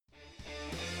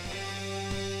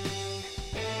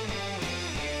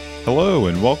Hello,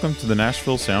 and welcome to the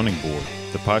Nashville Sounding Board,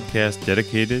 the podcast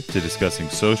dedicated to discussing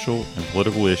social and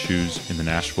political issues in the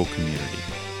Nashville community.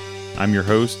 I'm your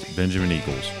host, Benjamin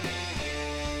Eagles.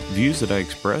 Views that I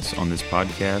express on this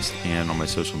podcast and on my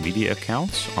social media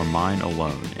accounts are mine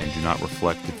alone and do not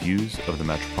reflect the views of the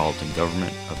Metropolitan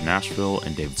Government of Nashville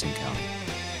and Davidson County.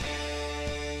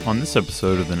 On this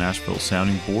episode of the Nashville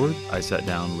Sounding Board, I sat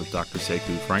down with Dr.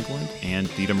 Sekou Franklin and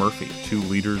Theda Murphy, two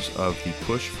leaders of the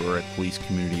Push for a Police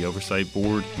Community Oversight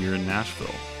Board here in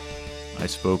Nashville. I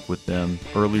spoke with them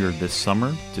earlier this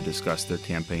summer to discuss their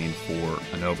campaign for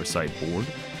an oversight board,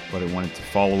 but I wanted to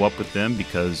follow up with them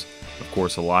because, of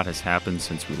course, a lot has happened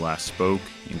since we last spoke,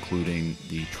 including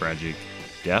the tragic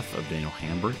death of Daniel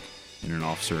Hambrick in an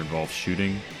officer-involved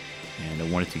shooting, and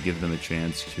I wanted to give them a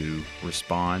chance to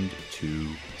respond to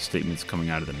statements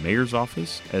coming out of the mayor's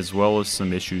office, as well as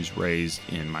some issues raised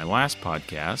in my last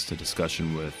podcast, a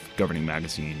discussion with Governing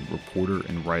Magazine reporter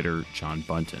and writer John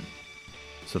Bunton.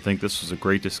 So I think this was a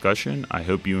great discussion. I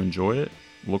hope you enjoy it.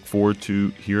 Look forward to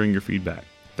hearing your feedback.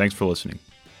 Thanks for listening.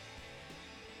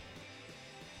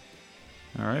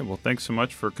 All right, well, thanks so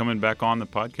much for coming back on the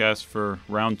podcast for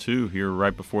round two here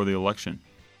right before the election.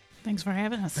 Thanks for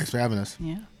having us.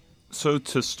 Yeah. So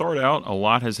to start out, a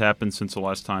lot has happened since the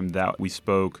last time that we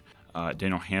spoke.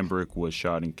 Daniel Hambrick was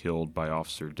shot and killed by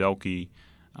Officer Delkey.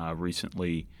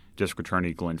 Recently, District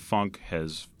Attorney Glenn Funk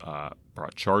has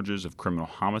brought charges of criminal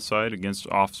homicide against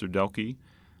Officer Delkey.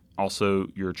 Also,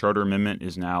 your charter amendment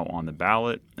is now on the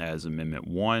ballot as Amendment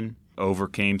 1.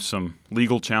 Overcame some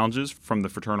legal challenges from the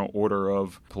Fraternal Order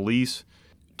of Police.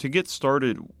 To get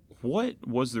started, what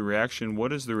was the reaction?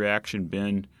 What has the reaction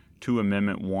been to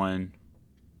Amendment 1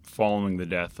 following the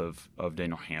death of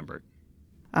Daniel Hambrick?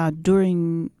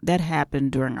 That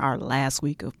happened during our last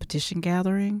week of petition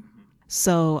gathering.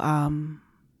 So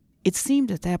it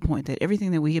seemed at that point that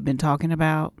everything that we had been talking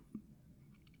about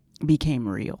became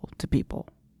real to people.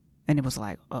 And it was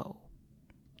like, oh,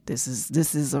 this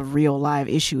is a real live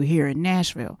issue here in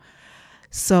Nashville.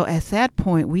 So at that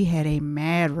point, we had a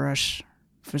mad rush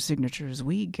for signatures.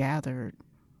 We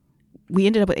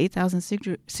ended up with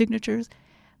 8,000 signatures.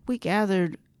 We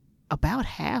gathered about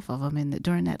half of them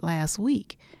during that last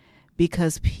week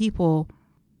because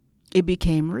it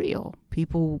became real.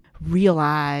 People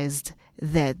realized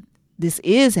that this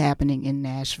is happening in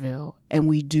Nashville and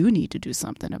we do need to do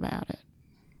something about it.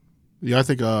 Yeah, I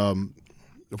think,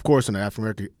 of course, in the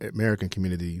African-American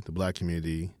community, the black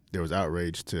community, there was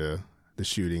outrage to the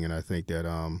shooting, and I think that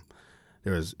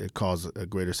it caused a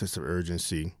greater sense of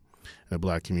urgency in the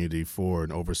black community for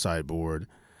an oversight board.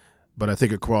 But I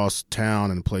think across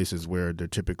town and places where there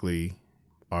typically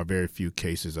are very few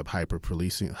cases of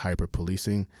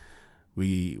hyper-policing,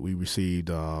 we received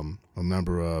a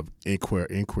number of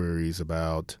inquiries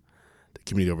about the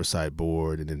Community Oversight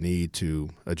Board and the need to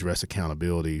address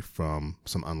accountability from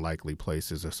some unlikely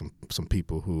places or some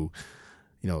people who,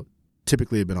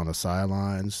 typically have been on the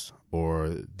sidelines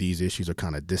or these issues are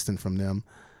kind of distant from them.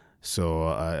 So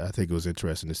I think it was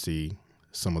interesting to see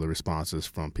some of the responses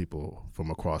from people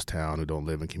from across town who don't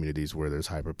live in communities where there's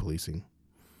hyper-policing.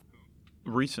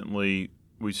 Recently,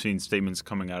 we've seen statements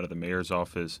coming out of the mayor's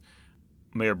office.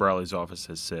 Mayor Browley's office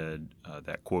has said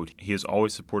that, quote, he has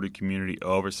always supported community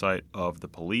oversight of the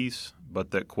police,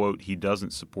 but that, quote, he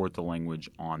doesn't support the language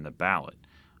on the ballot.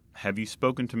 Have you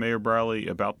spoken to Mayor Browley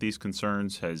about these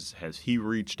concerns? Has he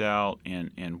reached out?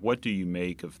 And what do you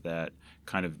make of that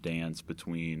kind of dance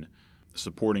between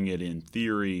supporting it in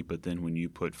theory, but then when you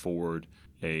put forward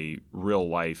a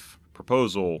real-life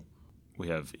proposal, we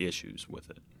have issues with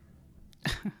it?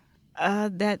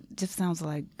 That just sounds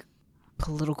like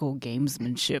political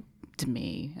gamesmanship to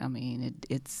me. I mean,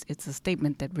 it's a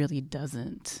statement that really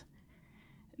doesn't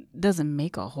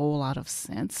make a whole lot of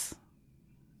sense.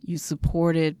 You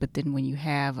support it, but then when you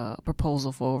have a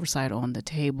proposal for oversight on the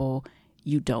table,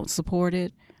 you don't support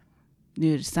it.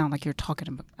 It sounds like you're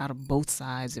talking out of both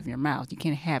sides of your mouth. You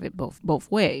can't have it both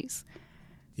ways.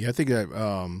 Yeah, I think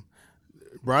that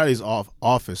Browley's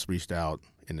office reached out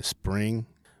in the spring,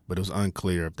 but it was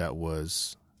unclear if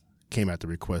that came at the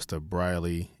request of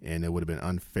Browley, and it would have been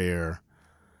unfair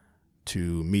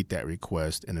to meet that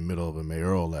request in the middle of a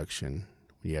mayoral election.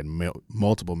 We had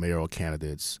multiple mayoral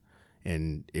candidates,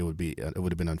 and it would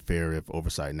have been unfair if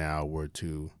Oversight Now were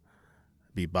to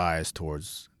be biased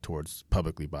towards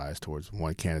publicly biased towards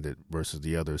one candidate versus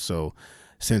the other. So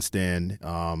since then,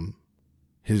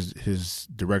 his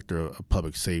director of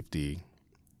public safety,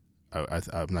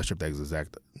 I'm not sure if that's the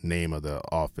exact name of the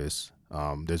office.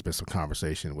 There's been some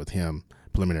conversation with him,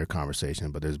 preliminary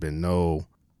conversation, but there's been no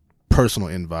personal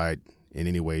invite in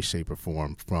any way, shape, or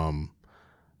form from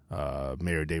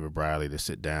Mayor David Briley to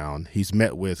sit down. He's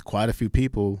met with quite a few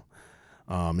people,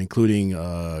 including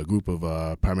a group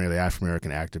of primarily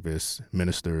African-American activists,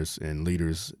 ministers, and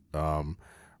leaders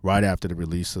right after the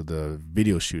release of the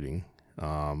video shooting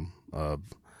of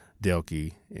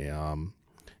Delkey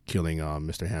killing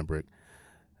Mr. Hambrick.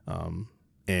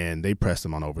 And they pressed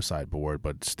him on oversight board,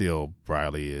 but still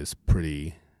Briley is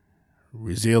pretty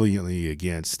resiliently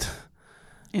against.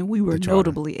 And we were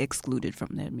notably excluded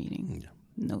from that meeting. Yeah.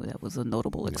 No, that was a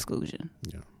notable exclusion.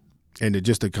 Yeah. And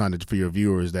just to kind of, for your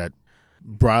viewers, that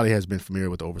Briley has been familiar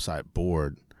with the oversight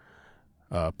board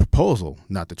proposal,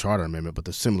 not the charter amendment, but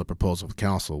the similar proposal of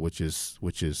council, which is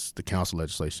the council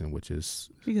legislation, which is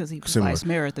because he was similar. Vice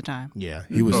Mayor at the time. Yeah,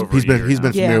 he's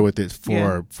been familiar with it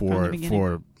for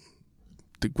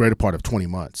the greater part of 20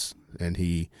 months, and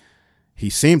he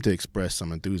seemed to express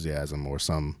some enthusiasm or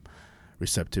some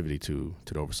receptivity to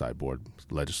the oversight board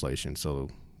legislation. So,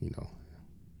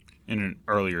 in an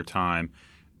earlier time,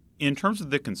 in terms of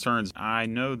the concerns, I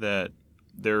know that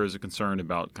there is a concern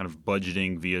about kind of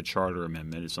budgeting via charter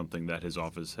amendment is something that his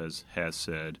office has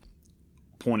said,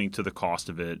 pointing to the cost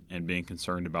of it and being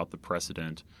concerned about the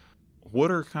precedent.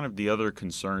 What are kind of the other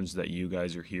concerns that you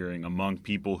guys are hearing among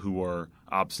people who are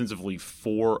ostensibly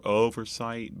for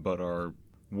oversight but are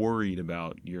worried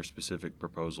about your specific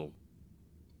proposal?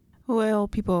 Well,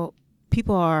 people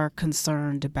are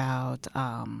concerned about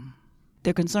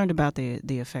they're concerned about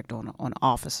the effect on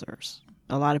officers.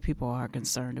 A lot of people are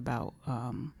concerned about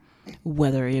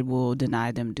whether it will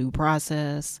deny them due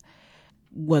process,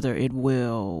 whether it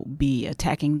will be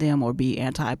attacking them or be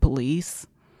anti-police,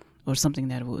 or something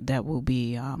that will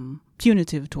be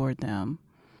punitive toward them.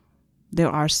 There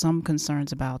are some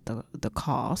concerns about the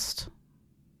cost,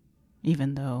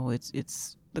 even though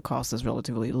it's the cost is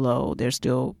relatively low. There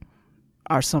still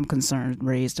are some concerns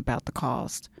raised about the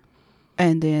cost,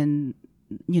 and then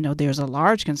there's a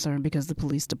large concern because the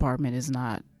police department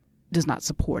does not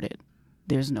support it.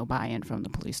 There's no buy-in from the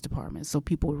police department, so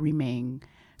people remain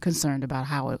concerned about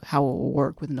how it will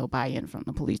work with no buy-in from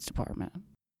the police department.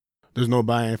 There's no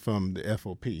buy-in from the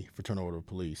FOP, Fraternal Order of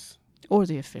Police. Or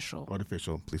the official. Or the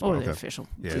official police Or department. the official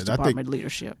police department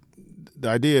leadership. The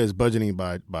idea is budgeting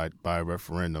by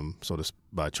referendum,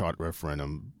 by charter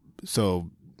referendum. So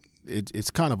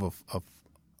it's kind of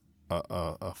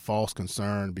a false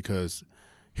concern because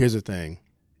here's the thing.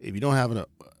 If you don't have an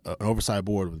oversight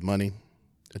board with money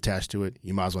attached to it,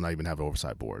 you might as well not even have an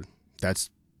oversight board. That's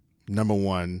number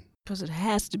one. Because it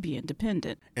has to be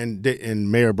independent.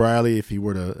 And Mayor Briley, if he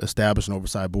were to establish an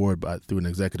oversight board through an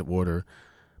executive order,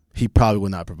 he probably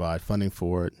would not provide funding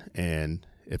for it. And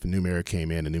if a new mayor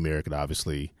came in, a new mayor could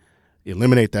obviously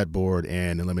eliminate that board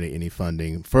and eliminate any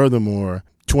funding. Furthermore,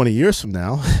 20 years from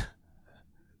now,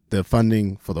 the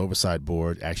funding for the oversight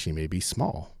board actually may be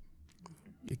small.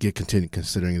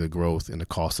 Considering the growth and the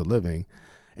cost of living.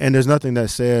 And there's nothing that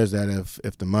says that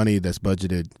if the money that's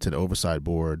budgeted to the oversight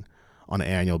board on an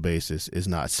annual basis is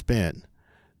not spent,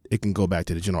 it can go back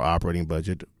to the general operating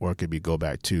budget, or it could go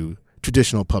back to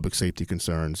traditional public safety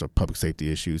concerns or public safety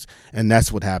issues. And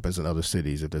that's what happens in other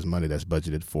cities. If there's money that's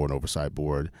budgeted for an oversight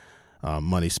board,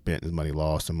 money spent is money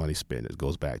lost, and money spent it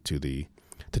goes back to the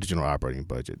general operating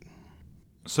budget.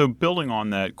 So building on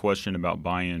that question about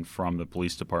buy-in from the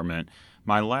police department,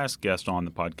 my last guest on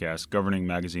the podcast, Governing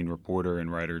Magazine reporter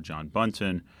and writer John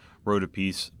Bunton, wrote a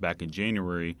piece back in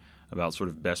January about sort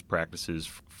of best practices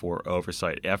for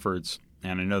oversight efforts.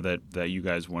 And I know that you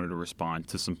guys wanted to respond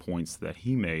to some points that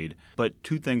he made. But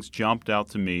two things jumped out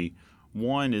to me.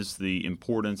 One is the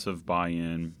importance of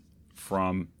buy-in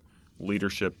from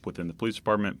leadership within the police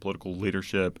department, political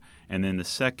leadership. And then the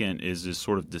second is this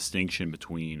sort of distinction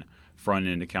between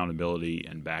front-end accountability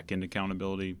and back-end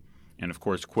accountability. And, of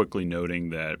course, quickly noting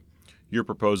that your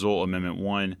proposal, Amendment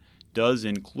 1, does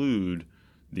include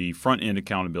the front-end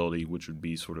accountability, which would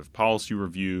be sort of policy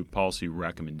review, policy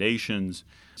recommendations.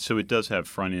 So it does have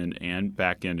front-end and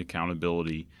back-end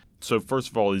accountability. So first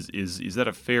of all, is that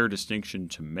a fair distinction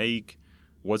to make?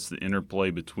 What's the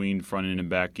interplay between front-end and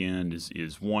back-end?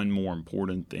 Is one more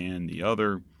important than the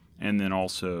other? And then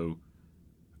also,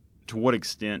 to what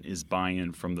extent is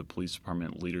buy-in from the police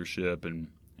department leadership and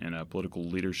political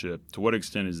leadership, to what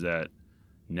extent is that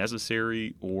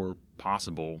necessary or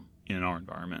possible in our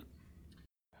environment?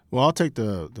 Well, I'll take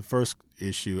the first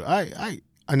issue. I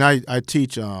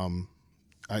teach.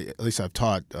 At least I've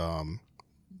taught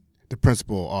the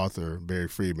principal author Barry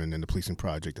Friedman in the Policing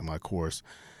Project in my course,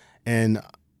 and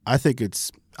I think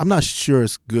I'm not sure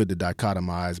it's good to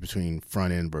dichotomize between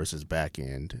front end versus back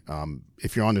end.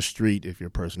 If you're on the street, if you're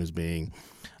a person who's being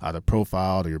either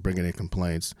profiled or you're bringing in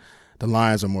complaints, the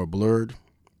lines are more blurred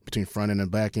between front end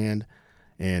and back end.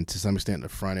 And to some extent, the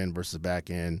front end versus back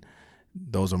end,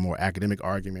 those are more academic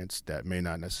arguments that may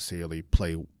not necessarily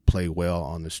play well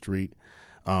on the street.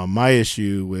 My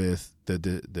issue with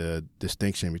the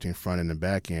distinction between front end and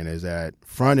back end is that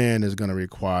front end is going to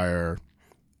require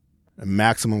a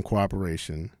maximum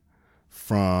cooperation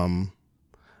from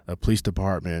a police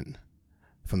department,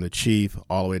 from the chief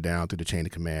all the way down through the chain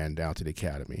of command, down to the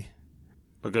academy.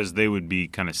 Because they would be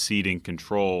kind of ceding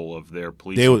control of their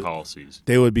policing policies.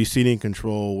 They would be ceding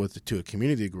control to a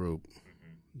community group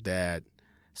that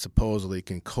supposedly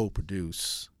can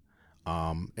co-produce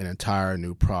an entire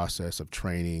new process of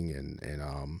training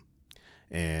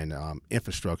and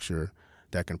infrastructure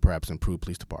that can perhaps improve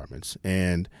police departments.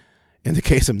 And in the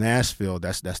case of Nashville,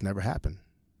 that's never happened.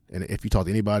 And if you talk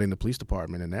to anybody in the police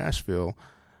department in Nashville,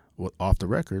 off the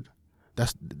record,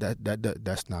 that's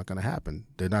not going to happen.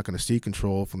 They're not going to cede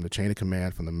control from the chain of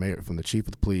command, from the mayor, from the chief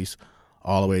of the police,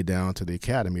 all the way down to the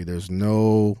academy. There's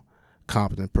no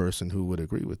competent person who would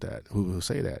agree with that, who will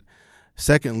say that.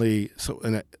 Secondly,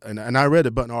 and I read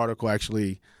an article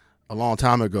actually a long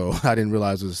time ago. I didn't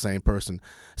realize it was the same person.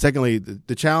 Secondly,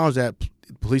 the challenge that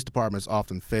police departments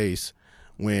often face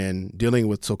when dealing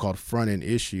with so-called front-end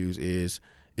issues is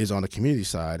on the community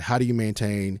side. How do you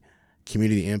maintain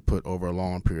community input over a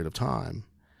long period of time?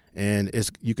 And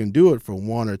you can do it for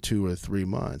 1 or 2 or 3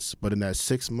 months, but in that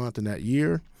 6 month, in that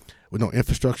year, with no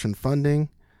infrastructure and funding,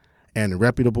 and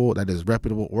reputable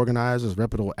organizers,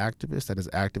 reputable activists, that is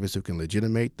activists who can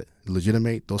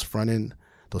legitimate those front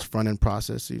end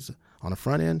processes on the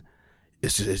front end,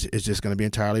 it's just going to be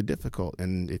entirely difficult.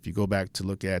 And if you go back to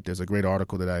look at, there's a great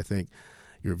article that I think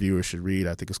your viewers should read.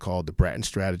 I think it's called The Bratton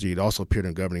Strategy. It also appeared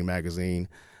in Governing Magazine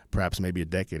perhaps maybe a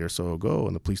decade or so ago,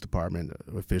 and the police department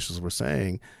officials were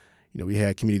saying, we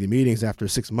had community meetings after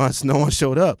 6 months, no one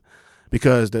showed up,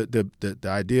 because the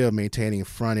idea of maintaining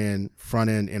front end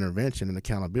intervention and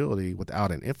accountability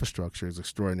without an infrastructure is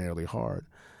extraordinarily hard.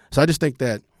 So I just think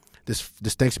that this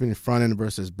distinction between front end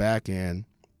versus back end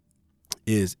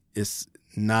is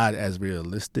not as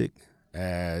realistic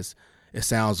as it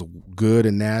sounds good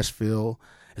in Nashville.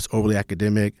 It's overly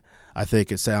academic. I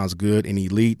think it sounds good in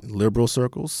elite liberal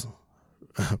circles,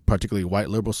 particularly white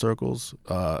liberal circles,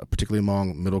 particularly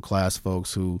among middle-class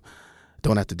folks who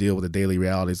don't have to deal with the daily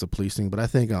realities of policing. But I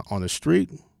think on the street,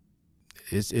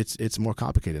 it's more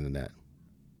complicated than that.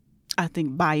 I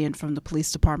think buy-in from the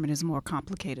police department is more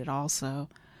complicated also.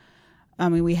 I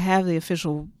mean, we have the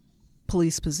official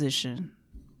police position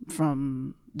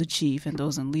from the chief and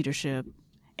those in leadership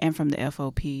and from the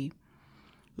FOP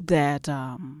that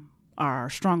are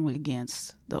strongly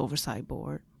against the oversight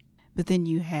board. But then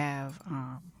you have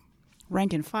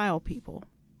rank and file people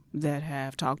that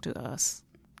have talked to us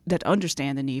that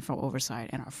understand the need for oversight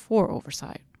and are for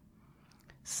oversight.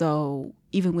 So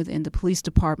even within the police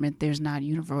department, there's not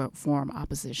uniform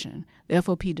opposition. The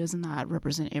FOP does not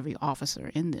represent every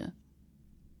officer in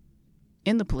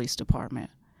the police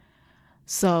department.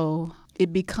 So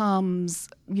it becomes,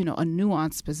 a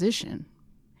nuanced position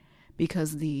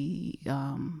because the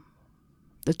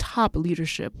top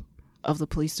leadership of the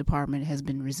police department has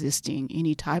been resisting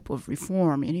any type of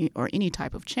reform, any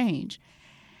type of change.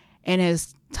 And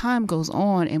as time goes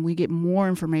on and we get more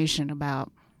information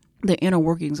about the inner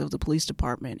workings of the police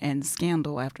department and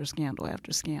scandal after scandal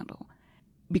after scandal,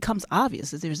 it becomes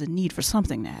obvious that there's a need for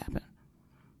something to happen.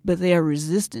 But they are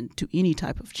resistant to any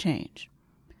type of change.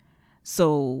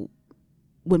 So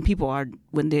when people are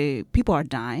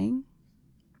dying,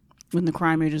 when the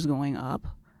crime rate is going up,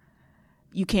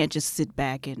 you can't just sit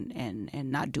back and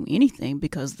not do anything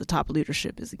because the top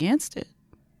leadership is against it.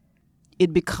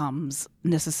 It becomes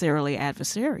necessarily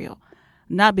adversarial,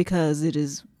 not because it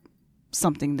is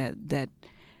something that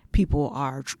people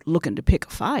are looking to pick a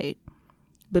fight,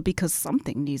 but because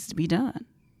something needs to be done.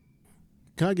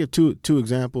 Can I give two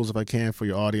examples, if I can, for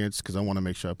your audience? Because I want to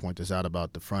make sure I point this out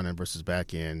about the front end versus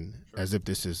back end, as if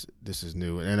this is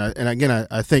new. And again,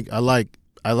 I think I like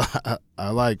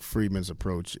Friedman's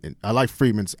approach. And I like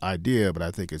Friedman's idea, but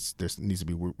I think there needs to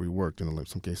be reworked in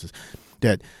some cases.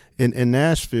 That in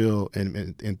Nashville,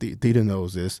 and Theda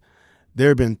knows this, there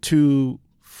have been 2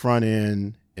 front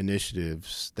end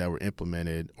initiatives that were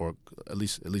implemented, or at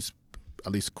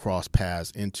least cross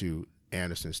paths into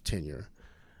Anderson's tenure.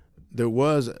 There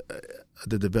was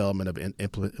the development of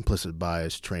implicit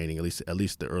bias training, at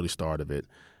least the early start of it,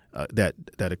 that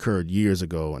occurred years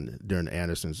ago and during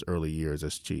Anderson's early years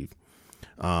as chief,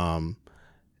 and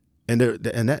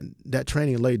that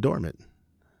training lay dormant.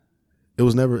 It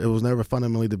was never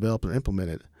fundamentally developed or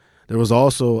implemented. There was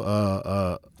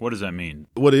also what does that mean?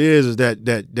 What it is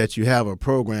that you have a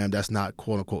program that's not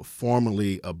quote unquote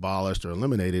formally abolished or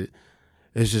eliminated.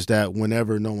 It's just that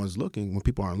whenever no one's looking, when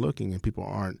people aren't looking and people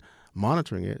aren't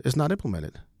monitoring it, it's not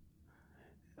implemented.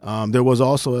 There was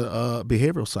also a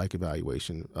behavioral psych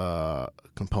evaluation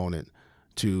component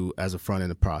to as a front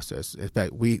end of process. In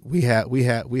fact, we have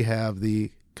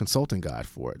the consulting guide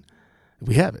for it.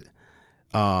 We have it,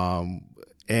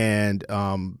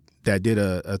 that did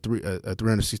a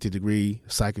 360-degree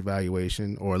psych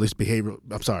evaluation, or at least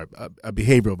a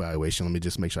behavioral evaluation. Let me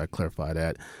just make sure I clarify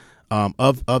that,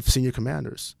 of senior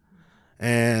commanders,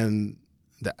 and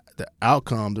the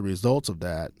outcome, the results of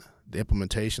that, the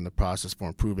implementation, the process for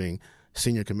improving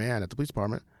senior command at the police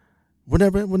department were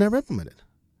never implemented.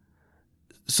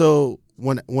 So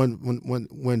when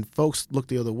folks look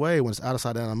the other way, when it's out of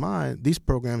sight, out of mind, these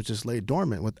programs just lay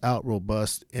dormant without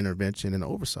robust intervention and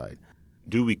oversight.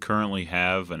 Do we currently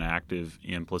have an active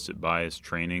implicit bias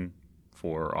training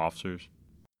for officers?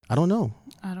 I don't know.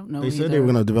 I don't know. They said they were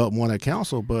going to develop one at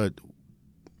council, but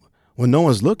when no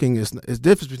one's looking, it's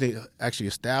difference between actually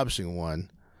establishing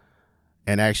one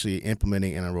and actually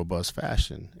implementing in a robust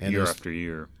fashion. And year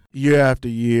after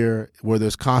year, where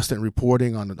there's constant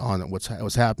reporting on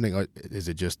what's happening. Is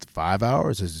it just 5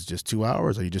 hours? Is it just 2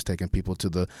 hours? Are you just taking people to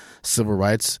the civil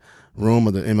rights room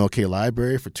of the MLK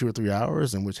library for 2 or 3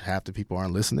 hours, in which half the people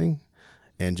aren't listening,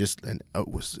 and then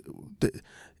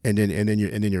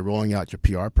you're rolling out your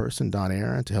PR person, Don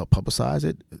Aaron, to help publicize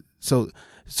it. So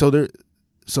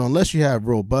unless you have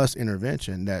robust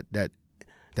intervention that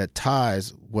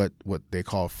ties what they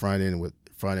call front end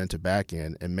to back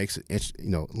end and makes it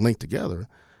linked together,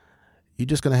 you're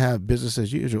just going to have business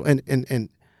as usual. And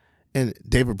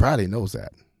David Bradley knows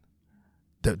that.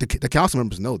 The council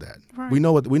members know that. Right. We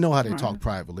know how they talk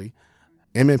privately.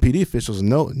 MNPD officials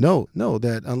know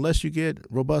that unless you get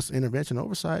robust intervention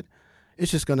oversight,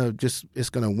 it's gonna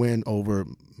win over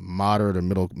moderate or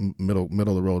middle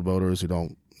of the road voters who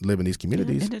don't live in these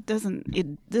communities.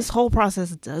 And this whole process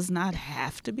does not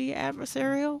have to be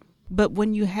adversarial, but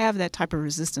when you have that type of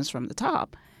resistance from the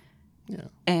top,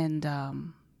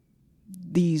 and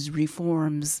these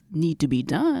reforms need to be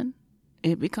done,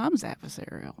 it becomes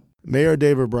adversarial. Mayor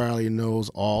David Bradley knows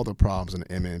all the problems in the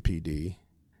MNPD.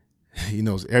 He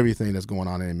knows everything that's going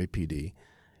on in MNPD.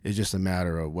 It's just a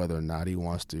matter of whether or not he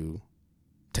wants to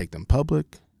take them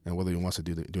public and whether he wants to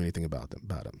do anything about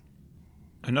them.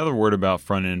 Another word about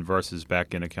front end versus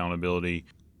back end accountability.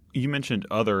 You mentioned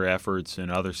other efforts in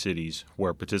other cities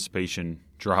where participation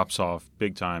drops off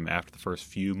big time after the first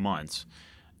few months.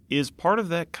 Is part of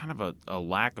that kind of a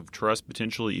lack of trust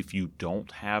potentially if you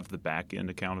don't have the back end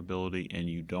accountability and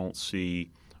you don't see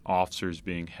officers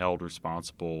being held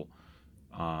responsible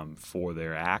for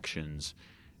their actions?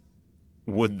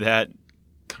 Would that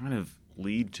kind of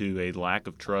lead to a lack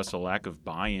of trust, a lack of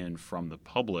buy-in from the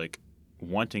public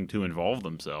wanting to involve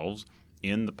themselves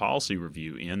in the policy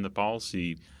review, in the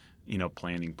policy,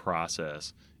 planning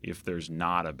process, if there's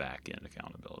not a back-end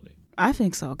accountability? I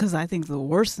think so, because I think the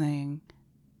worst thing,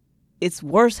 it's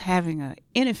worse having an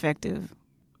ineffective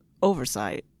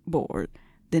oversight board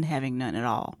than having none at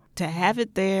all. To have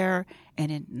it there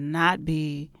and it not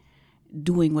be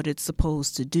doing what it's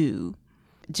supposed to do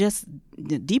just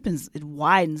it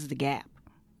widens the gap.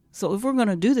 So if we're going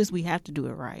to do this, we have to do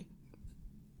it right.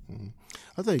 Mm-hmm.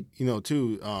 I think,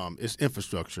 too, it's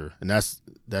infrastructure. And I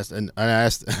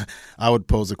would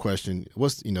pose a question.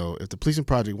 If the policing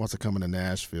project wants to come into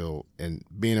Nashville and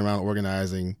being around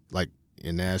organizing, like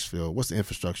in Nashville, what's the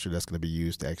infrastructure that's going to be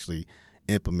used to actually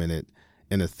implement it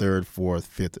in the 3rd, 4th,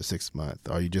 5th, or 6th month?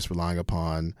 Are you just relying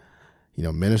upon,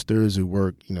 ministers who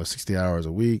work, 60 hours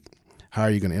a week? How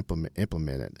are you going to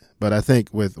implement it? But I think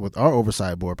with our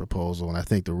oversight board proposal, and I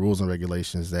think the rules and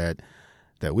regulations that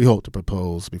we hope to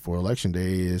propose before Election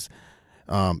Day is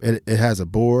it has a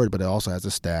board, but it also has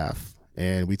a staff.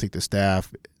 And we think the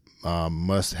staff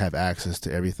must have access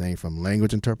to everything from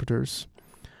language interpreters.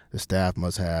 The staff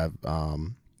must have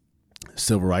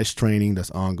civil rights training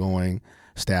that's ongoing,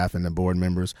 staff and the board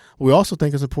members. We also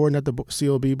think it's important that the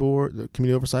COB board, the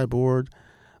Community Oversight Board,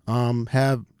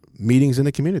 have meetings in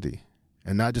the community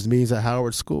and not just meetings at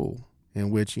Howard School, in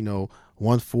which, 1/4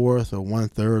 or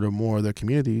 1/3 or more of their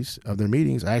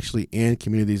meetings are actually in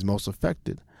communities most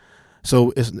affected.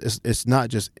 So it's not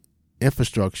just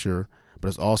infrastructure, but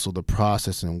it's also the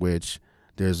process in which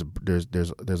there's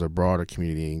a broader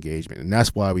community engagement. And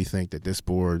that's why we think that this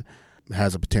board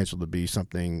has a potential to be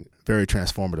something very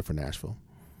transformative for Nashville.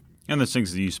 And the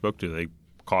things that you spoke to, they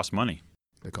cost money.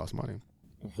 They cost money.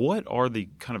 What are the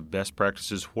kind of best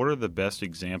practices? What are the best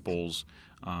examples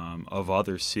of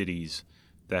other cities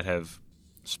that have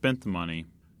spent the money,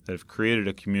 that have created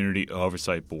a community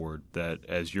oversight board that,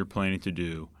 as you're planning to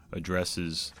do,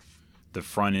 addresses the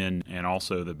front end and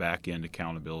also the back end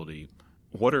accountability.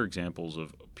 What are examples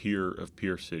of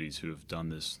peer cities who have done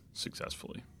this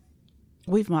successfully?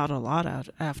 We've modeled a lot out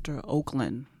after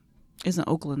Oakland. Isn't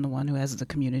Oakland the one who has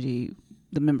the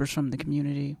members from the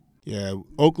community? Yeah,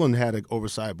 Oakland had an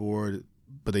oversight board,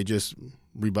 but they just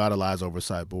revitalized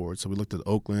oversight board. So we looked at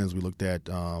Oakland's, we looked at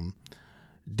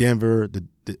Denver.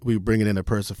 We were bringing in a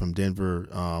person from Denver.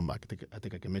 I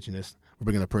think I can mention this. We're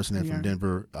bringing a person in from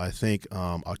Denver. I think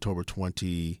October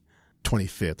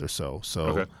 25th or so.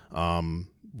 So okay.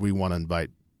 We want to invite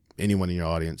anyone in your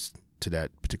audience to that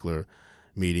particular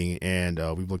meeting. And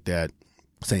we've looked at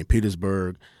St.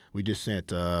 Petersburg. We just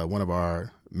sent one of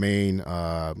our main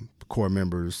core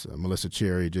members, Melissa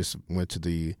Cherry, just went to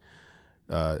the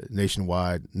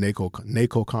nationwide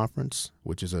NACO conference,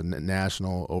 which is a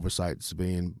national oversight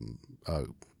civilian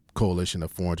coalition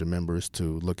of 400 members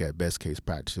to look at best case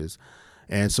practices.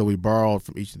 And so we borrowed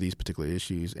from each of these particular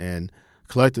issues. And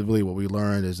collectively, what we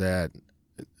learned is that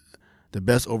the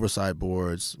best oversight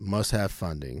boards must have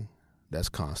funding that's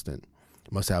constant,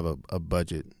 must have a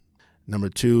budget. Number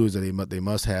two is that they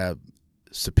must have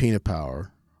subpoena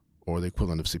power or the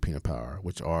equivalent of subpoena power,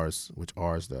 which ours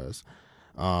does.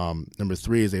 Number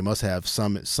three is they must have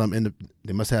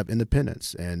they must have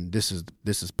independence, and this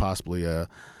is possibly a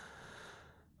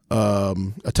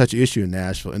touchy issue in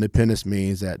Nashville. Independence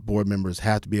means that board members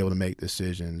have to be able to make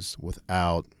decisions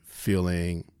without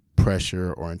feeling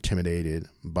pressure or intimidated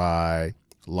by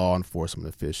law enforcement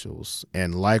officials.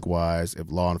 And likewise,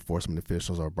 if law enforcement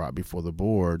officials are brought before the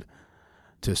board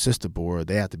to assist the board,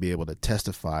 they have to be able to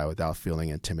testify without feeling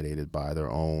intimidated by their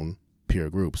own peer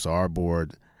group. So our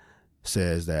board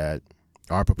says that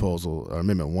our proposal, or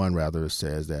Amendment 1 rather,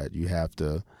 says that you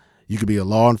could be a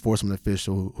law enforcement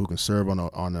official who can serve on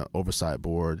an oversight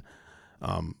board,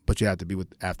 but you have to be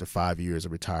after 5 years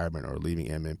of retirement or leaving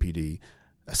MMPD.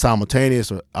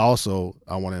 Simultaneous, also,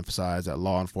 I want to emphasize that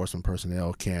law enforcement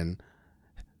personnel can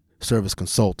serve as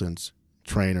consultants,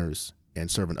 trainers, and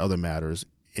serve in other matters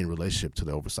in relationship to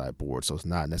the oversight board. So it's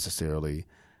not an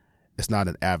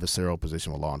adversarial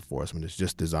position with law enforcement. It's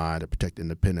just designed to protect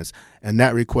independence. And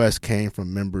that request came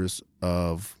from members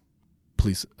of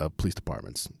police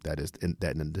departments, that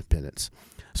independence.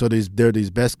 So there are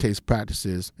these best case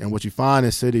practices. And what you find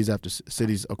in cities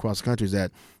across the country is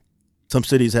that some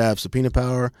cities have subpoena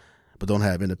power but don't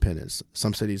have independence.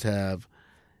 Some cities have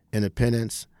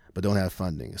independence but don't have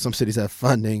funding. Some cities have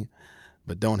funding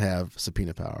but don't have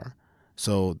subpoena power.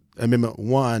 So Amendment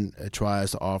 1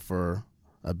 tries to offer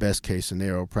a best case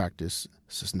scenario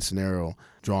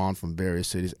drawn from various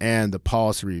cities and the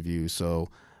policy review. So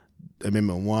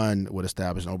Amendment 1 would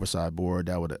establish an oversight board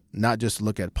that would not just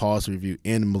look at policy review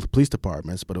in police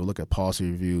departments, but it would look at policy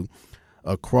review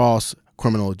across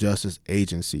criminal justice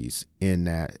agencies in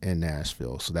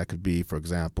Nashville. So that could be, for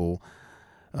example,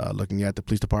 looking at the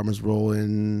police department's role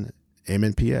in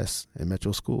MNPS in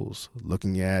metro schools,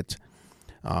 looking at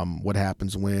what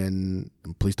happens when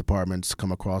police departments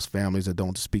come across families that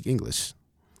don't speak English.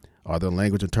 Are there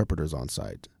language interpreters on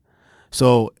site?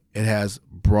 So it has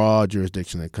broad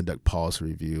jurisdiction to conduct policy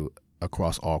review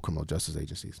across all criminal justice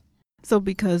agencies. So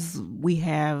because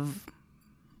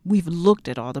we've looked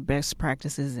at all the best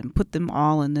practices and put them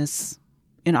all in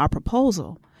our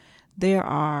proposal, there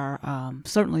are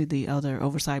certainly the other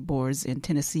oversight boards in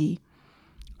Tennessee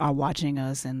are watching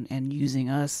us and using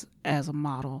us as a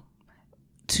model.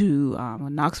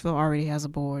 Knoxville already has a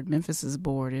board. Memphis's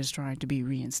board is trying to be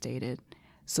reinstated.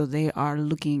 So they are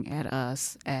looking at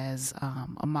us as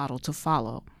a model to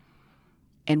follow.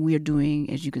 And we're doing,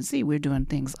 as you can see, we're doing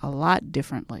things a lot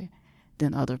differently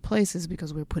than other places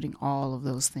because we're putting all of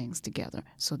those things together.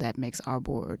 So that makes our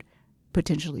board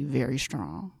potentially very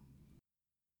strong.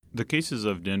 The cases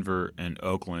of Denver and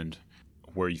Oakland,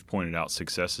 where you've pointed out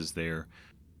successes there,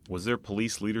 was their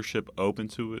police leadership open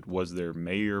to it? Was their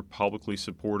mayor publicly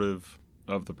supportive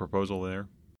of the proposal there?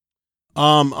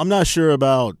 I'm not sure of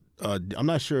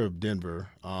Denver,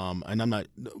 and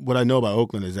what I know about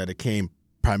Oakland is that it came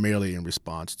primarily in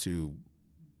response to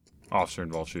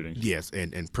officer-involved shootings. Yes,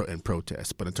 and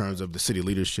protests. But in terms of the city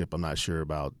leadership, I'm not sure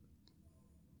about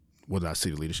whether or not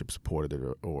city leadership supported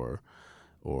it or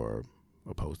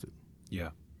opposed it. Yeah.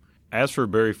 As for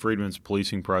Barry Friedman's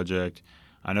policing project,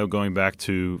 I know going back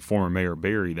to former Mayor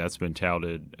Barry, that's been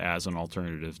touted as an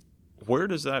alternative. Where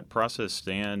does that process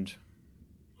stand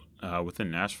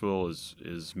within Nashville?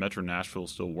 Is Metro Nashville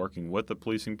still working with the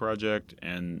policing project?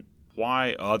 And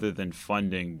why, other than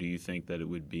funding, do you think that it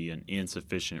would be an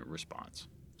insufficient response?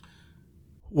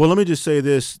 Well, let me just say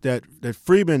this: that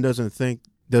Friedman doesn't think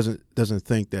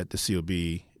that the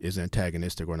COB is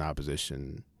antagonistic or in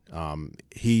opposition.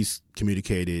 He's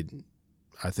communicated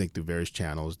I think through various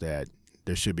channels, that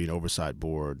there should be an oversight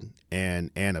board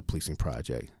and a policing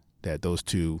project, that those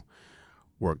two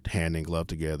worked hand in glove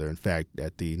together. In fact,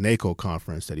 at the NACO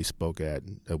conference that he spoke at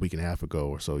a week and a half ago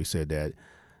or so, he said that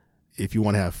if you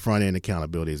want to have front-end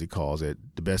accountability, as he calls it,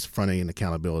 the best front-end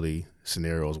accountability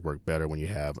scenarios work better when you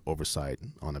have oversight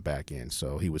on the back end.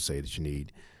 So he would say that you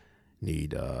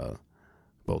need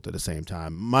both at the same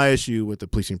time. My issue with the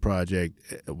policing project,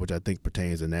 which I think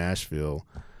pertains to Nashville,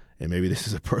 and maybe this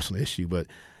is a personal issue, but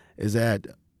is that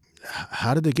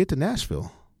how did they get to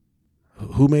Nashville?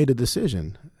 Who made the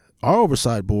decision? Our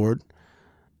oversight board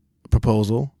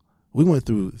proposal, we went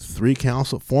through 3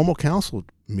 formal council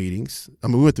meetings.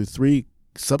 We went through 3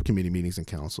 subcommittee meetings in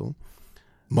council,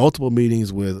 multiple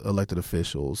meetings with elected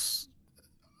officials.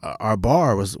 Our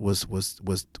bar was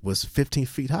 15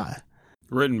 feet high.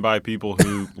 Written by people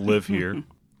who live here.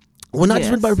 Well, not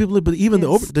just written by people, but even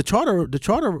the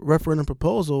charter referendum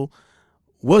proposal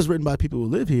was written by people who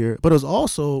live here. But it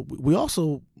was we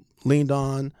also leaned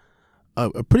on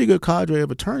a pretty good cadre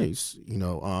of attorneys,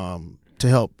 to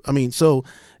help. I mean, so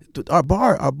our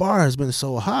bar has been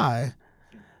so high.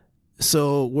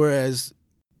 So whereas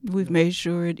we've made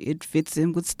sure it fits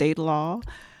in with state law.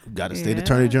 Got a state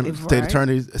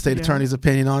attorney's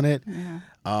opinion on it. Yeah.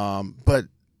 But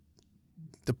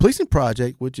the policing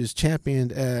project, which is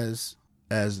championed as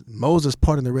Moses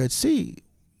parting the Red Sea,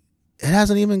 it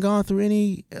hasn't even gone through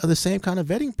any of the same kind of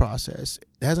vetting process.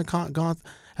 It hasn't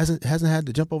had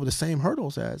to jump over the same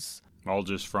hurdles as all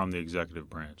just from the executive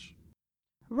branch.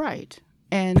 Right.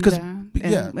 And because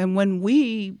and when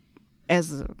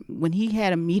when he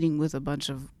had a meeting with a bunch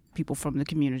of people from the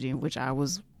community, in which I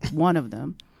was one of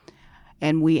them,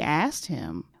 and we asked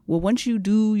him, well, once you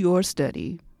do your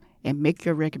study and make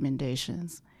your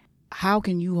recommendations, how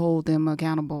can you hold them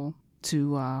accountable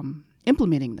to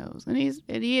implementing those? And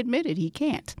he admitted he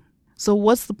can't. So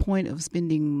what's the point of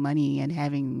spending money and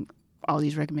having all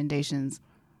these recommendations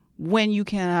when you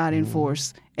cannot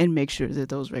enforce and make sure that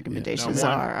those recommendations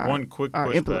are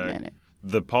implemented?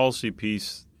 The policy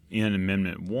piece in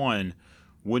Amendment 1,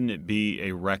 wouldn't it be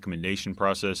a recommendation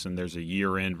process, and there's a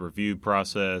year-end review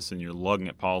process, and you're lugging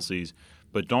at policies,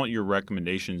 but don't your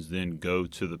recommendations then go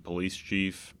to the police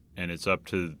chief, and it's up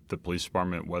to the police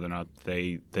department whether or not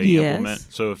they implement?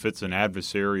 So if it's an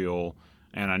adversarial,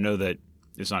 and I know that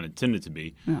it's not intended to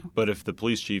be, but if the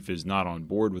police chief is not on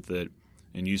board with it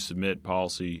and you submit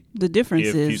policy, the difference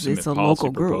is it's a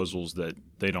local group. Proposals that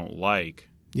they don't like.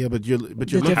 Yeah, but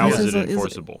how is it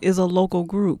enforceable? Is a local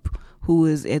group who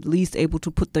is at least able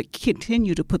to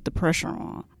continue to put the pressure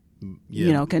on.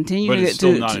 Yeah. Continue but it's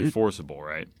still to not enforceable,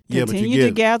 right? Continue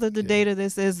to gather the data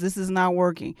that says this is not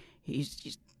working.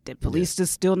 The police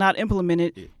is still not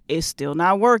implemented. It's still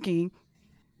not working.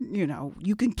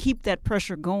 You can keep that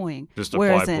pressure going. Just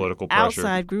apply political pressure.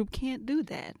 Outside group can't do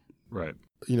that. Right.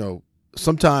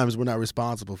 Sometimes we're not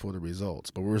responsible for the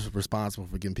results, but we're responsible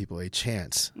for giving people a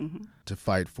chance to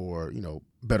fight for,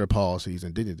 better policies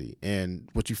and dignity. And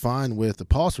what you find with the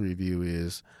policy review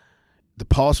is the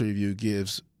policy review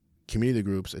gives community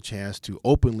groups a chance to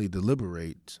openly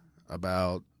deliberate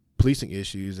about policing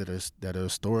issues that are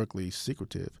historically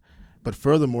secretive. But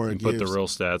furthermore, put the real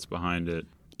stats behind it.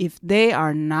 If they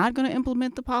are not going to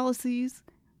implement the policies,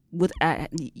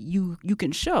 you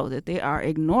can show that they are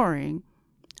ignoring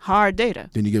hard data.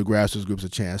 Then you give grassroots groups a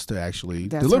chance to actually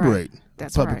deliberate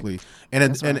publicly.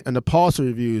 Right. And the policy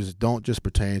reviews don't just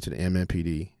pertain to the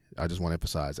MMPD. I just want to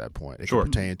emphasize that point. It can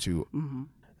pertain to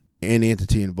any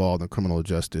entity involved in criminal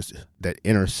justice that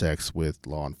intersects with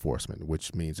law enforcement,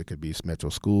 which means it could be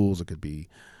Metro Schools, it could be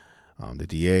the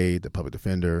DA, the public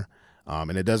defender.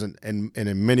 And it doesn't, and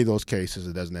in many of those cases,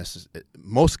 it doesn't necessarily,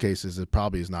 most cases, it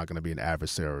probably is not going to be an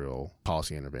adversarial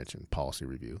policy intervention, policy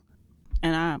review.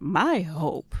 And my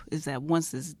hope is that once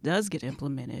this does get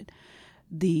implemented,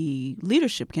 the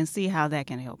leadership can see how that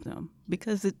can help them,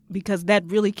 because that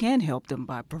really can help them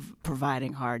by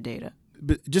providing hard data.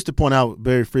 But just to point out,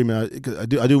 Barry Freeman, I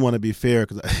do want to be fair,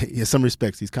 because in some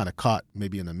respects he's kind of caught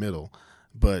maybe in the middle,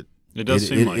 but it does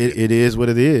seem like it is what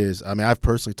it is. I mean, I've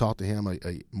personally talked to him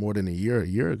more than a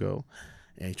year ago,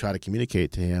 and tried to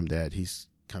communicate to him that he's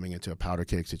coming into a powder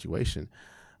keg situation,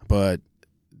 but.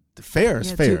 Fair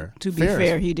is fair. To be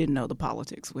fair, he didn't know the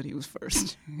politics when he was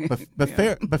first. But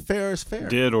fair is fair.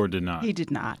 Did or did not? He did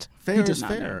not. Fair is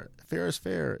fair. Fair is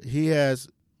fair. He has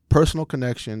personal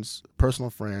connections,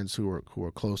 personal friends who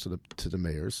are close to the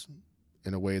mayors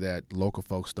in a way that local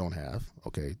folks don't have.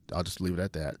 Okay, I'll just leave it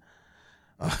at that,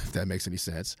 if that makes any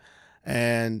sense.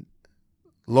 And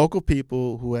local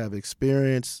people who have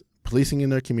experience policing in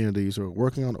their communities or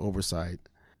working on oversight,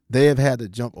 they have had to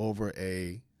jump over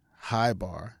a high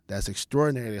bar. That's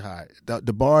extraordinarily high.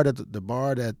 The bar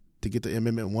that to get the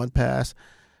Amendment 1 passed,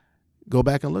 go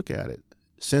back and look at it.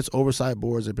 Since oversight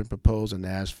boards have been proposed in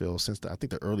Nashville since I think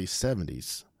the early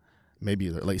 70s, maybe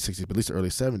the late 60s, but at least the early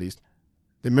 70s,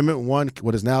 the Amendment 1,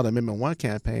 what is now the Amendment 1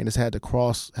 campaign, has had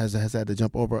to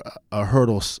jump over a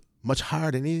hurdle much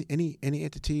higher than any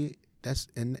entity that's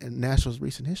in Nashville's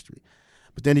recent history.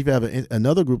 But then if you have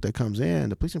another group that comes in,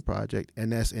 the Policing Project,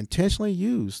 and that's intentionally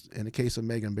used in the case of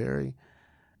Megan Barry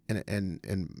and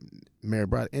Mary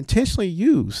Bradley, intentionally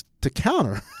used to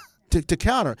counter, to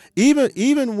counter,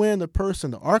 even when the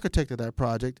person, the architect of that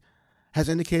project, has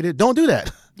indicated, don't do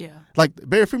that. Yeah. Like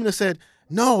Barry Freeman has said,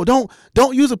 no,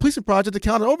 don't use a Policing Project to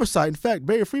counter oversight. In fact,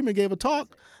 Barry Freeman gave a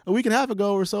talk a week and a half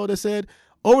ago or so that said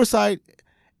oversight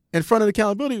and front of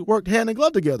accountability worked hand in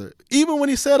glove together. Even when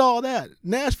he said all that,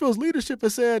 Nashville's leadership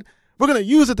has said, we're going to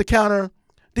use it to counter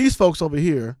these folks over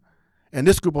here and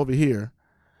this group over here.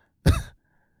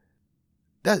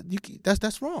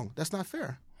 That's wrong. That's not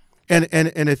fair. And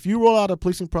if you roll out a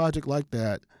policing project like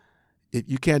that,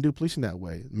 you can't do policing that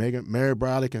way. Mary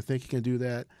Bradley can think he can do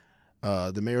that.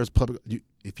 The mayor's public.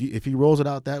 If he rolls it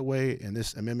out that way, and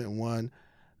this Amendment 1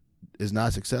 is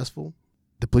not successful,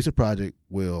 the policing project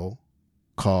will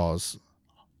cause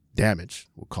damage,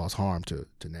 will cause harm to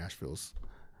Nashville's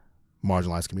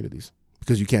marginalized communities,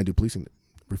 because you can't do policing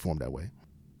reform that way.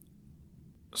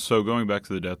 So going back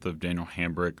to the death of Daniel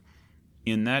Hambrick,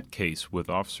 in that case with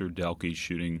Officer Delkey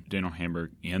shooting Daniel Hambrick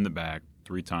in the back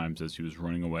 3 times as he was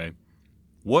running away,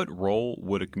 what role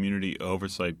would a community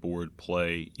oversight board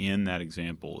play in that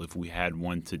example if we had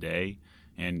one today?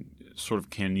 And sort of,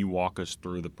 can you walk us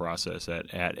through the process at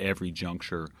every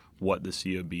juncture, what the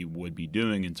COB would be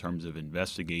doing in terms of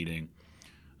investigating?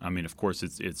 I mean, of course,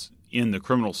 it's in the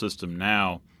criminal system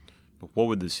now, but what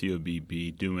would the COB be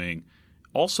doing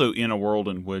also in a world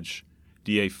in which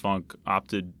DA Funk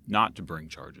opted not to bring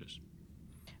charges?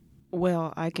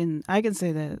 Well, I can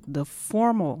say that the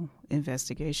formal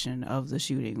investigation of the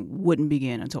shooting wouldn't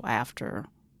begin until after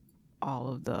all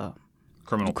of the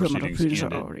criminal proceedings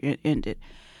ended.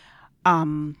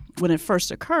 When it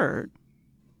first occurred,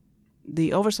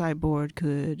 the oversight board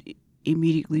could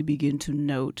immediately begin to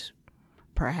note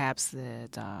perhaps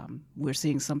that we're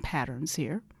seeing some patterns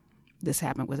here. This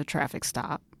happened with a traffic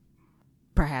stop.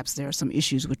 Perhaps there are some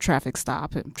issues with traffic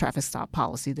stop and traffic stop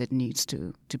policy that needs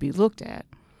to be looked at.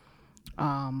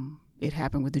 It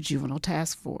happened with the juvenile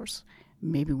task force.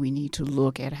 Maybe we need to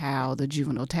look at how the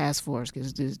juvenile task force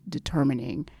is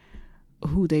determining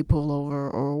who they pull over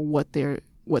or what their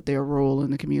role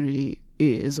in the community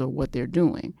is or what they're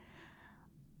doing.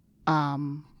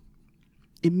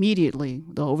 Immediately,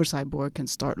 the oversight board can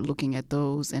start looking at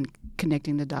those and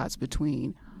connecting the dots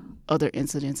between other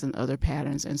incidents and other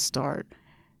patterns and start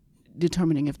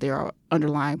determining if there are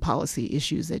underlying policy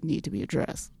issues that need to be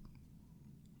addressed.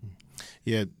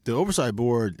 Yeah, the oversight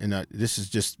board, and this is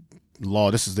just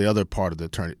law. This is the other part of the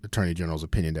Attorney General's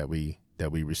opinion that we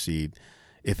received.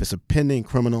 If it's a pending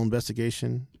criminal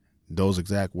investigation, those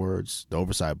exact words, the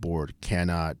oversight board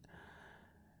cannot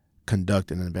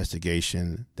conduct an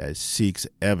investigation that seeks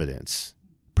evidence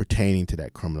pertaining to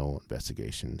that criminal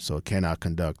investigation. So it cannot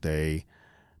conduct a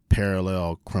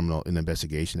parallel criminal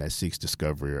investigation that seeks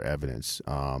discovery or evidence.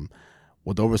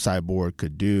 What the oversight board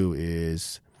could do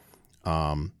is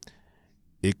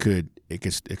it could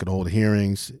hold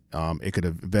hearings. It could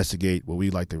investigate what we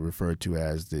like to refer to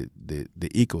as the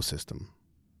ecosystem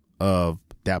of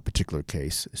that particular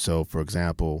case. So, for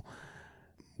example,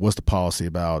 what's the policy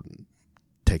about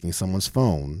taking someone's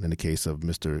phone? In the case of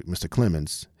Mr.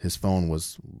 Clemens, his phone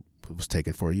was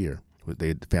taken for a year.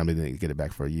 The family didn't get it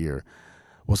back for a year.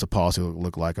 What's the policy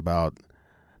look like about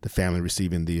the family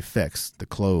receiving the effects, the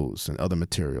clothes, and other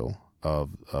material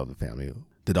of the family?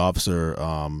 Did Officer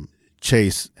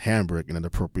chase Hambrick in an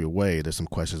appropriate way? There's some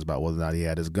questions about whether or not he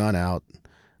had his gun out,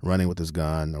 running with his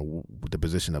gun, or the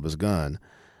position of his gun.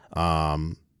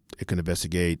 It can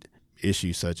investigate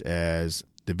issues such as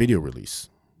the video release.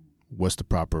 What's the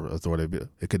proper authority?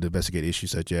 It could investigate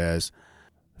issues such as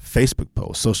Facebook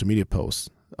posts, social media posts,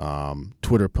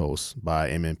 Twitter posts by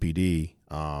MMPD.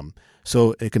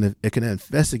 So it can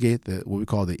investigate what we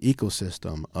call the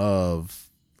ecosystem of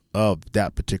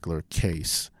that particular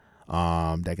case.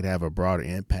 That could have a broader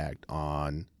impact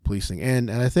on policing, and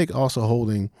I think also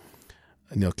holding,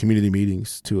 community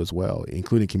meetings too as well,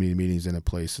 including community meetings in the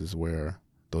places where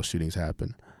those shootings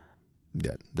happen.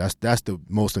 Yeah, that's the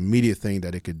most immediate thing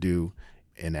that it could do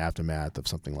in the aftermath of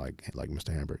something like Mr.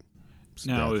 Hambrick.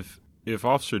 Now, if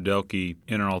Officer Delkey,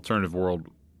 in an alternative world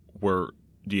where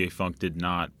DA Funk did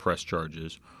not press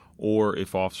charges, or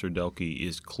if Officer Delkey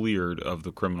is cleared of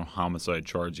the criminal homicide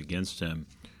charge against him,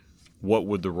 what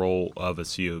would the role of a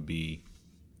COB be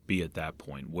at that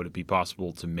point? Would it be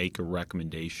possible to make a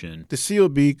recommendation? The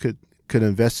COB could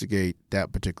investigate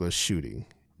that particular shooting,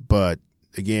 but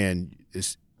again,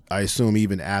 I assume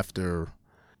even after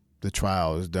the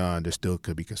trial is done, there still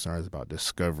could be concerns about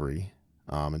discovery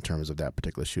in terms of that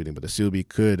particular shooting. But the COB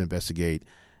could investigate,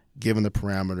 given the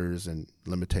parameters and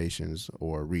limitations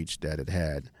or reach that it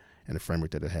had and the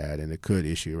framework that it had, and it could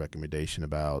issue a recommendation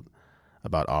about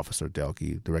Officer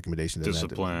Delkey. The recommendation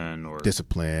discipline or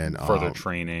further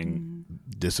training,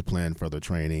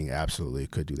 absolutely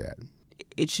could do that.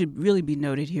 It should really be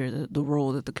noted here the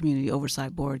role that the Community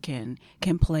Oversight Board can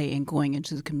play in going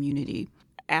into the community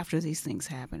after these things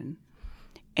happen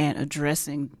and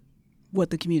addressing what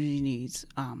the community needs,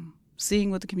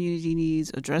 seeing what the community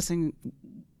needs, addressing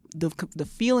the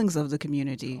feelings of the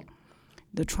community,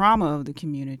 the trauma of the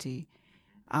community,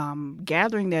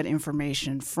 gathering that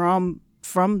information from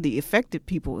the affected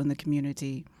people in the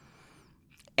community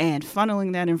and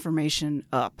funneling that information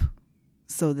up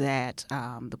so that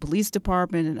the police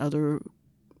department and other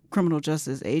criminal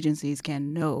justice agencies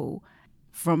can know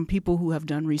from people who have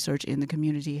done research in the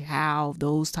community how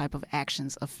those type of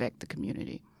actions affect the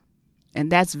community.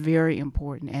 And that's very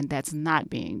important, and that's not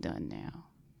being done now.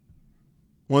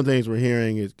 One of the things we're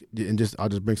hearing is, and I'll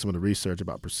just bring some of the research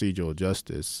about procedural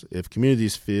justice. If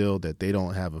communities feel that they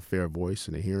don't have a fair voice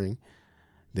in a hearing,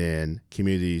 then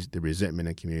the resentment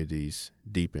in communities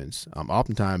deepens.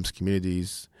 Oftentimes,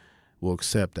 communities will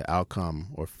accept the outcome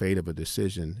or fate of a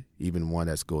decision, even one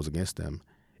that goes against them,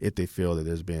 if they feel that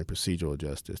there's been procedural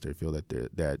justice. They feel that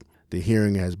the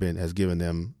hearing has given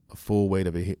them a full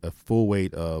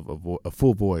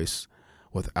voice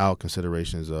without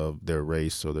considerations of their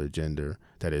race or their gender.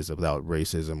 That is, without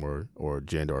racism or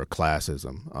gender or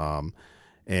classism.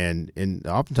 And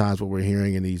oftentimes, what we're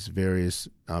hearing in these various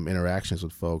interactions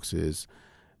with folks is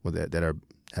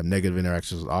have negative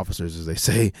interactions with officers is they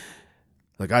say,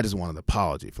 like, I just want an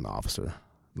apology from the officer.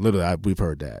 Literally, we've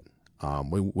heard that.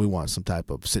 We want some type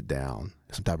of sit down,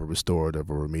 some type of restorative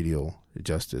or remedial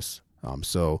justice.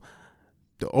 So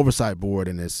the Oversight Board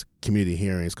in its community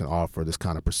hearings can offer this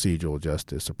kind of procedural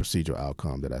justice or procedural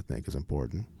outcome that I think is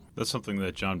important. That's something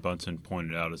that John Bunsen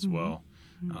pointed out as well.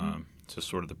 To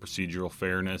sort of the procedural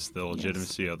fairness, the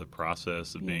legitimacy of the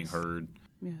process of being heard.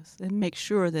 Yes, and make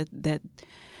sure that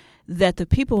the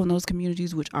people in those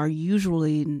communities, which are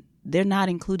usually, they're not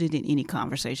included in any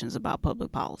conversations about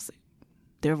public policy.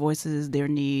 Their voices, their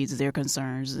needs, their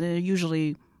concerns, they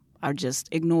usually are just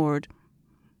ignored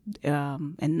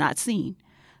and not seen.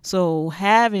 So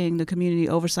having the Community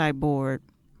Oversight Board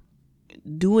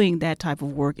doing that type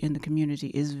of work in the community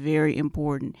is very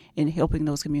important in helping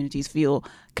those communities feel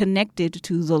connected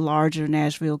to the larger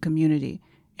Nashville community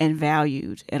and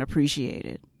valued and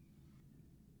appreciated.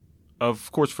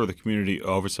 Of course, for the Community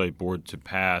Oversight Board to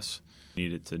pass, it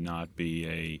needed to not be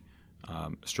a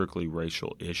strictly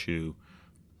racial issue.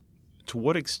 To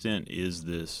what extent is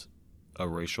this a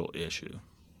racial issue?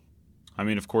 I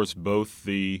mean, of course, both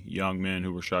the young men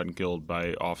who were shot and killed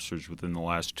by officers within the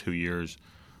last 2 years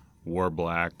were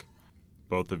black.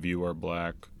 Both of you are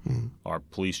black. Mm-hmm. Our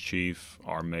police chief,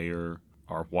 our mayor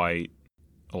are white.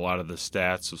 A lot of the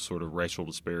stats of sort of racial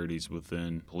disparities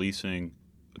within policing.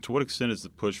 To what extent is the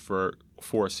push for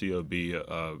a COB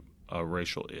a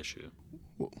racial issue?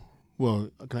 Well,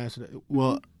 can I answer that?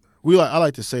 Well, I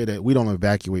like to say that we don't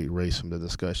evacuate race from the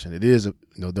discussion. It is,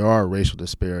 there are racial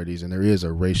disparities, and there is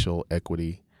a racial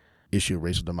equity issue,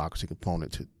 racial democracy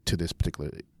component to this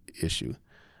particular issue.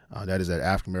 That is that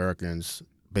African Americans,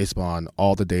 based upon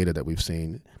all the data that we've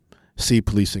seen, see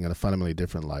policing in a fundamentally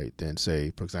different light than,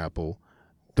 say, for example,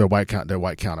 their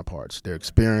white counterparts, their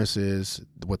experiences,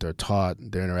 what they're taught,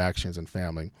 their interactions and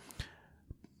family.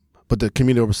 But the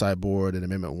Community Oversight Board and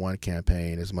Amendment 1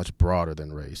 campaign is much broader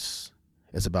than race.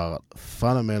 It's about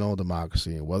fundamental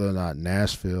democracy and whether or not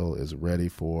Nashville is ready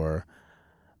for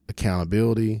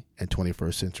accountability and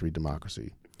 21st century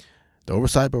democracy. The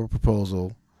Oversight Board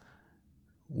proposal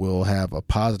will have a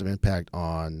positive impact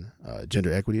on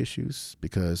gender equity issues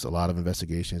because a lot of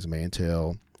investigations may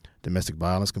entail domestic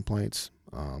violence complaints,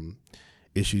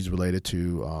 issues related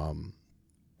to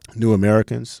new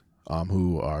Americans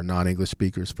who are non-English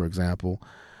speakers, for example.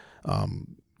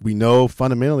 We know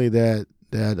fundamentally that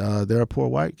there are poor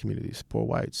white communities, poor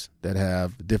whites that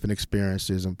have different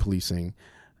experiences in policing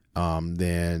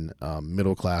than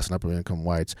middle class and upper income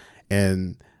whites,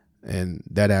 and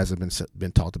that hasn't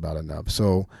been talked about enough.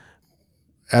 So,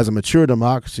 as a mature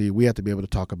democracy, we have to be able to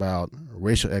talk about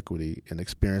racial equity and the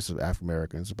experience of African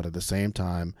Americans, but at the same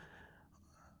time,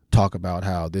 talk about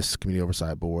how this Community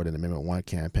Oversight Board and Amendment 1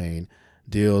 campaign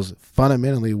deals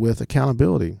fundamentally with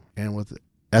accountability and with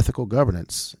ethical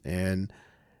governance, and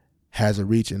has a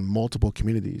reach in multiple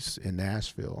communities in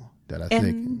Nashville that I think.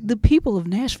 And the people of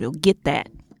Nashville get that.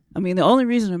 I mean, the only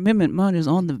reason Amendment 1 is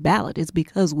on the ballot is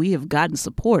because we have gotten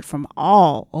support from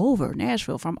all over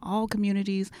Nashville, from all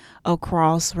communities,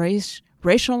 across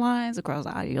racial lines, across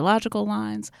ideological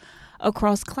lines,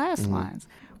 across class lines.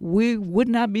 We would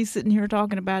not be sitting here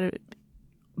talking about it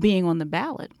being on the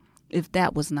ballot if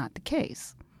that was not the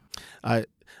case. I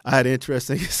had an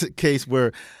interesting case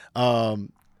where our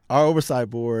oversight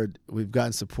board, we've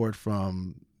gotten support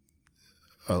from,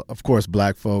 of course,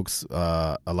 black folks,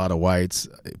 a lot of whites,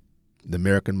 the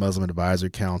American Muslim Advisory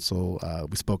Council.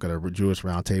 We spoke at a Jewish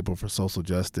roundtable for social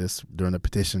justice during the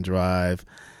petition drive.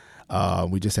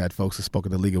 We just had folks who spoke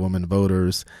at the League of Women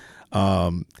Voters.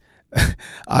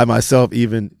 I myself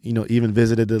even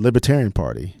visited the Libertarian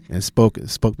Party and spoke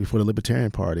before the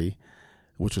Libertarian Party,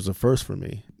 which was a first for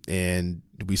me. And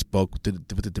we spoke with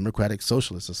the Democratic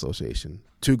Socialist Association,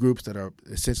 two groups that are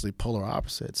essentially polar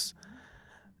opposites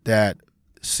that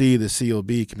see the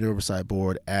COB, Community Oversight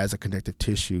Board, as a connective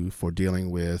tissue for dealing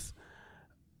with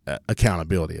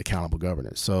accountability, accountable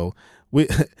governance. So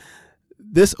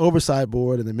this Oversight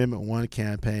Board and the Amendment 1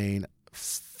 campaign,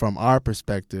 from our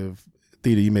perspective,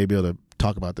 Theda, you may be able to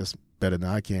talk about this better than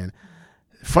I can.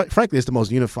 Frankly, it's the most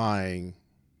unifying,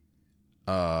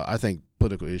 I think,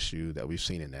 political issue that we've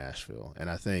seen in Nashville. And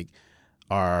I think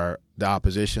the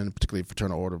opposition, particularly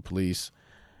Fraternal Order of Police,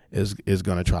 is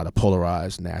going to try to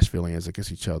polarize Nashvillians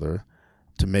against each other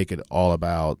to make it all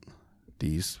about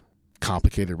these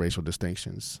complicated racial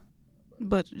distinctions.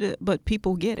 But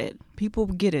people get it. People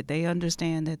get it. They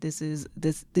understand that this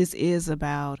is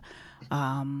about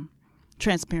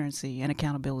transparency and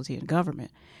accountability in government.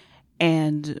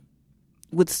 And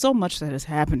with so much that has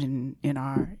happened in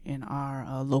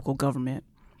our local government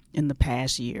in the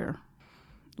past year,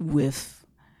 with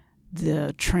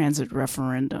the transit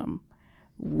referendum,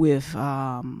 with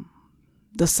the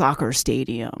soccer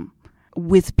stadium,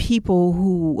 with people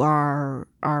who are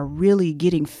really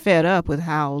getting fed up with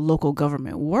how local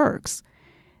government works,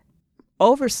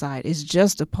 oversight is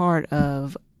just a part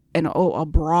of a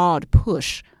broad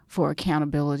push for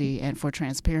accountability and for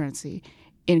transparency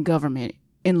in government,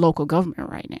 in local government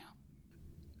right now.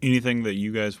 Anything that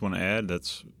you guys want to add?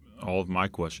 That's all of my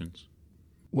questions.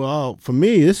 Well, for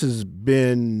me, this has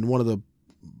been one of the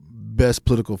best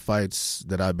political fights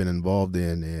that I've been involved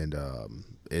in, and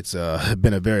it's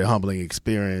been a very humbling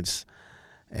experience.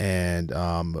 And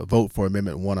vote for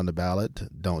Amendment 1 on the ballot.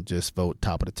 Don't just vote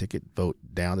top of the ticket, vote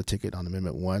down the ticket on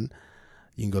Amendment 1.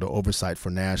 You can go to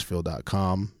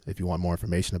oversightfornashville.com if you want more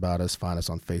information about us. Find us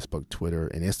on Facebook, Twitter,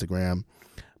 and Instagram.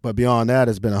 But beyond that,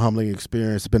 it's been a humbling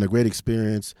experience. It's been a great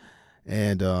experience.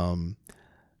 And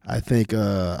I think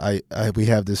we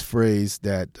have this phrase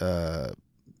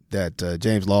that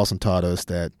James Lawson taught us,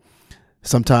 that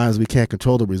sometimes we can't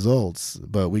control the results,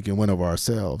 but we can win over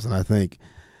ourselves. And I think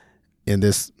in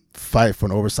this fight for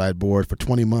an oversight board for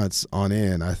 20 months on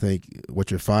end, I think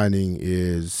what you're finding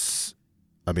is,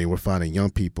 we're finding young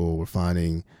people. We're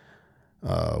finding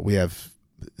we have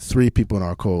 3 people in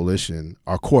our coalition,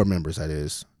 our core members, that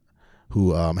is,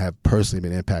 who have personally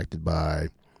been impacted by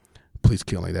police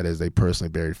killing. That is, they personally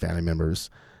buried family members.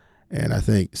 And I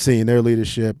think seeing their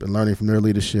leadership and learning from their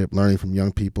leadership, learning from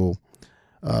young people,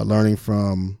 learning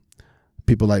from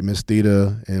people like Ms.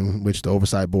 Theda, in which the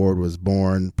Oversight Board was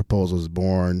born, proposal was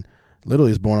born,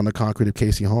 literally is born on the concrete of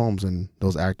Casey Holmes and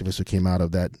those activists who came out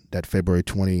of that February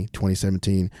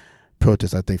 2017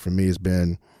 protest, I think for me has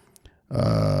been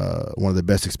one of the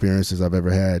best experiences I've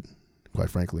ever had, quite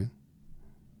frankly.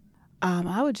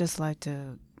 I would just like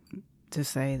to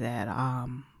say that,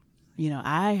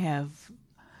 I have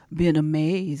been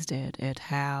amazed at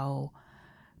how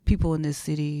people in this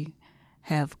city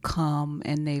have come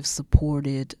and they've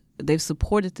supported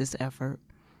this effort,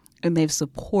 and they've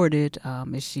supported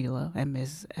Miss Sheila and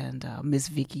Miss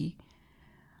Vicky,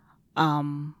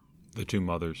 the two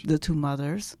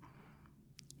mothers,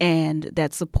 and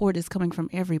that support is coming from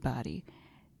everybody,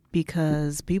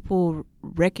 because people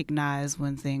recognize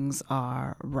when things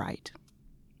are right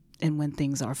and when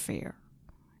things are fair,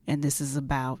 and this is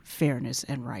about fairness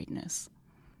and rightness.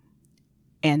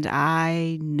 And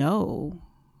I know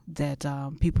that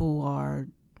people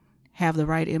have the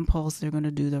right impulse. They're going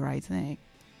to do the right thing.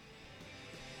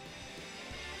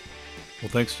 Well,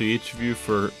 thanks to each of you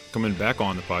for coming back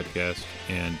on the podcast,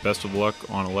 and best of luck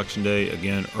on Election Day.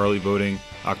 Again, early voting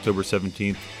October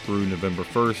 17th through November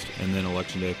 1st, and then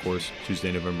Election Day, of course,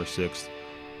 Tuesday, November 6th.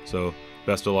 So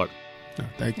best of luck.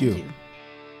 Thank you.